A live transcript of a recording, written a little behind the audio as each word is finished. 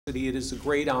It is a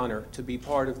great honor to be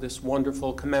part of this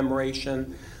wonderful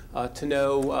commemoration, to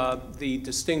know the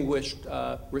distinguished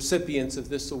recipients of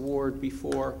this award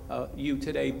before you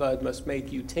today, Bud, must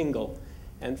make you tingle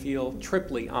and feel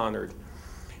triply honored.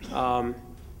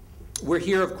 We're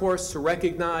here, of course, to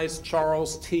recognize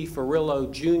Charles T.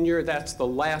 Ferillo, Jr. That's the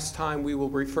last time we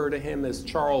will refer to him as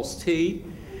Charles T.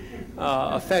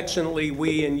 Affectionately,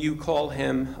 we and you call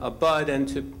him Bud, and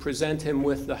to present him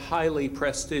with the highly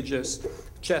prestigious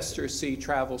Chester C.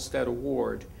 Travelstead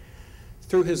Award.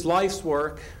 Through his life's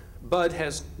work, Bud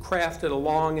has crafted a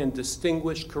long and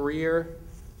distinguished career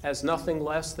as nothing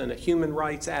less than a human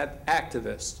rights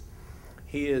activist.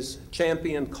 He has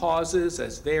championed causes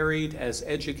as varied as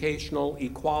educational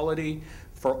equality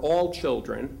for all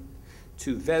children,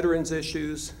 to veterans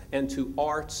issues, and to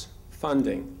arts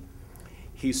funding.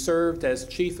 He served as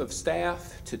Chief of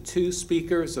Staff to 2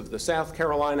 speakers of the South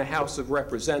Carolina House of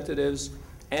Representatives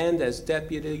and as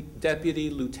Deputy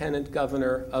Lieutenant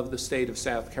Governor of the state of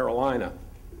South Carolina.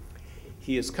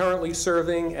 He is currently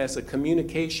serving as a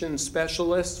communications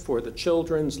specialist for the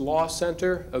Children's Law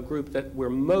Center, a group that we're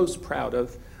most proud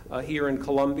of here in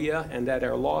Columbia and at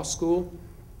our law school.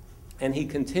 And he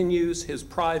continues his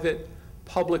private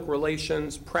public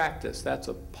relations practice. That's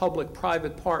a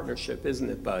public-private partnership, isn't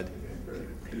it, Bud?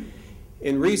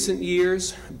 In recent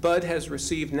years, Bud has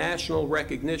received national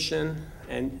recognition,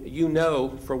 and you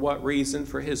know for what reason,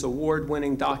 for his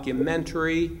award-winning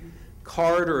documentary,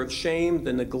 Corridor of Shame,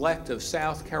 The Neglect of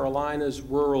South Carolina's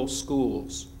Rural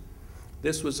Schools.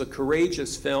 This was a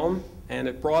courageous film, and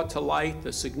it brought to light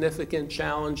the significant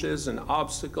challenges and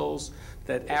obstacles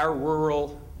that our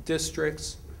rural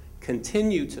districts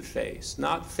continue to face,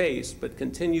 not face, but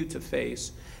continue to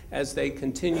face, as they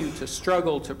continue to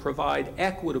struggle to provide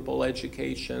equitable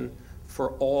education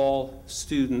for all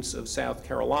students of South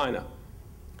Carolina.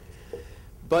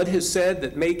 Bud has said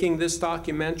that making this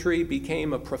documentary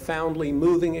became a profoundly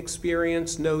moving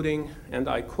experience, noting, and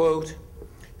I quote,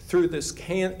 "Through this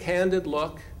candid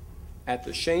look at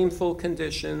the shameful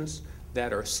conditions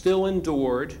that are still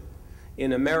endured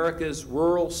in America's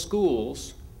rural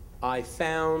schools, I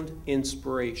found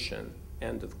inspiration,"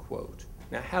 end of quote.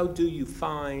 Now, how do you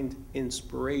find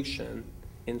inspiration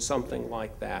in something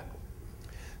like that?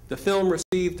 The film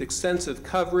received extensive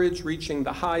coverage, reaching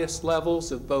the highest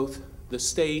levels of both the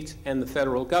state and the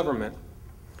federal government.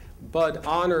 Bud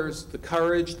honors the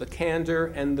courage, the candor,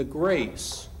 and the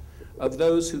grace of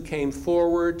those who came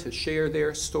forward to share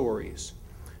their stories.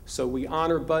 So we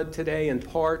honor Bud today in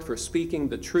part for speaking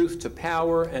the truth to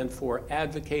power and for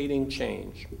advocating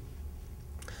change.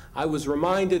 I was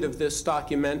reminded of this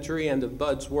documentary and of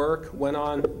Bud's work when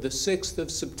on the 6th of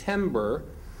September,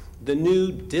 the new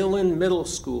Dillon Middle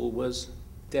School was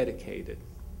dedicated.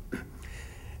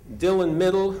 Dillon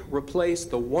Middle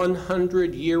replaced the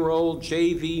 100-year-old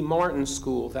J.V. Martin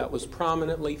School that was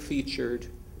prominently featured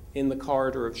in the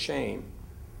Corridor of Shame.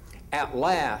 At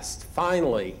last,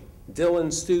 finally,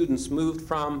 Dillon students moved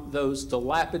from those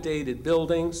dilapidated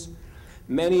buildings,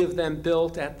 many of them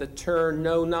built at the turn,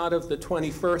 no, not of the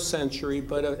 21st century,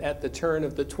 but at the turn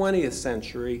of the 20th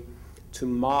century, to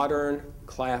modern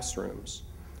classrooms.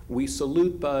 We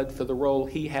salute Bud for the role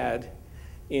he had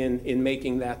in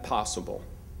making that possible.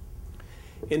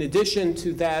 In addition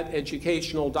to that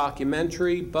educational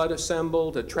documentary, Bud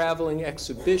assembled a traveling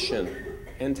exhibition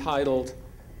entitled,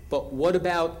 "But What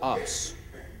About Us?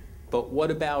 But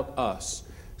What About Us?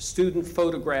 Student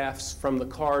Photographs from the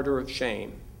Corridor of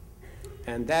Shame."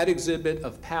 And that exhibit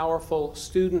of powerful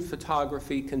student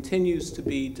photography continues to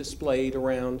be displayed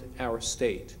around our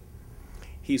state.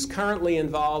 He's currently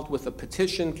involved with a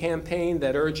petition campaign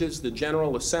that urges the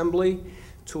General Assembly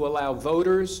to allow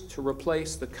voters to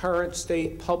replace the current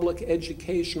state public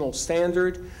educational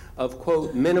standard of,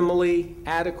 quote, minimally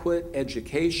adequate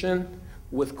education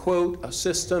with, quote, a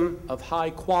system of high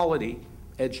quality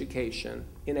education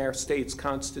in our state's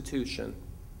Constitution.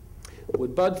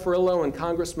 Would Bud Ferillo and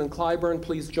Congressman Clyburn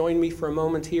please join me for a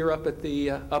moment here up at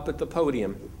the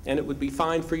podium? And it would be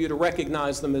fine for you to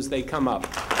recognize them as they come up.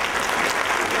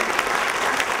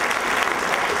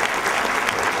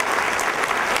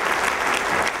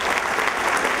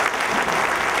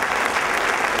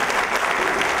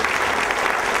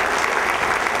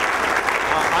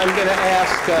 I'm going to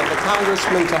ask the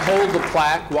congressman to hold the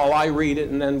plaque while I read it,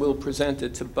 and then we'll present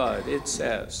it to Bud. It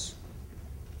says,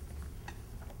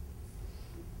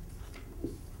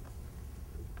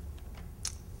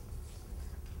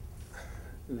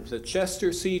 "The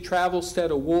Chester C. Travelstead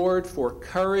Award for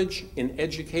Courage in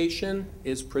Education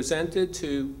is presented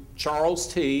to Charles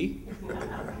T.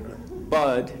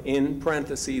 Bud, in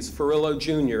parentheses, Ferillo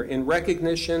Jr., in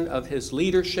recognition of his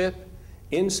leadership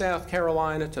in South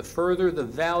Carolina to further the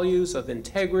values of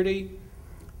integrity,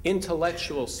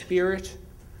 intellectual spirit,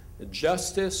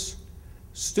 justice,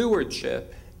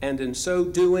 stewardship, and in so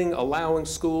doing, allowing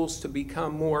schools to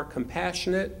become more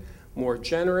compassionate, more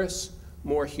generous,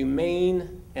 more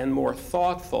humane, and more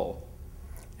thoughtful.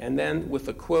 And then with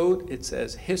a quote, it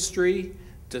says, "History,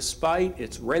 despite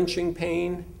its wrenching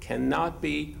pain, cannot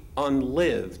be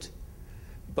unlived,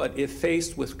 but if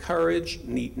faced with courage,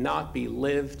 need not be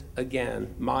lived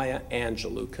again." Maya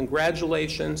Angelou.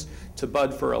 Congratulations to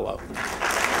Bud Ferillo.